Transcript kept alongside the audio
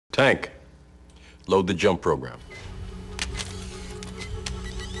Tank, load the jump program.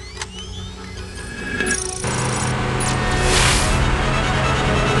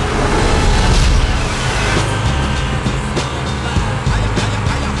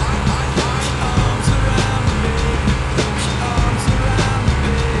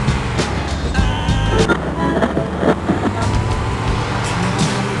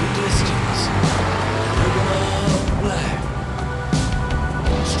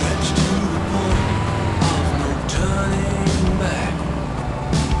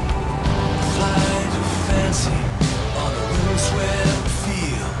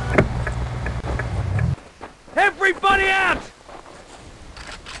 Everybody out!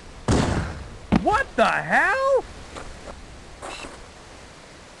 What the hell?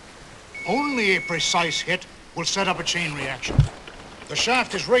 Only a precise hit will set up a chain reaction. The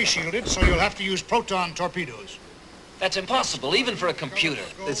shaft is ray shielded, so you'll have to use proton torpedoes. That's impossible, even for a computer.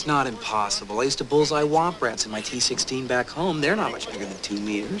 It's not impossible. I used to bullseye womp rats in my T-16 back home. They're not much bigger than 2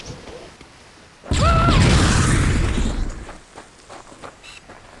 meters.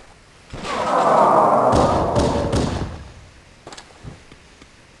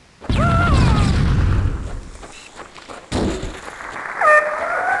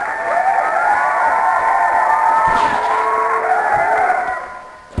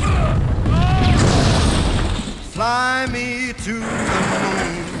 Fly me to the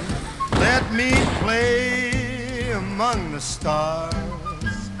moon, let me play among the stars,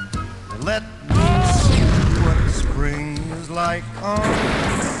 and let me see what spring is like on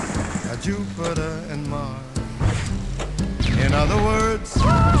Jupiter and Mars. In other words,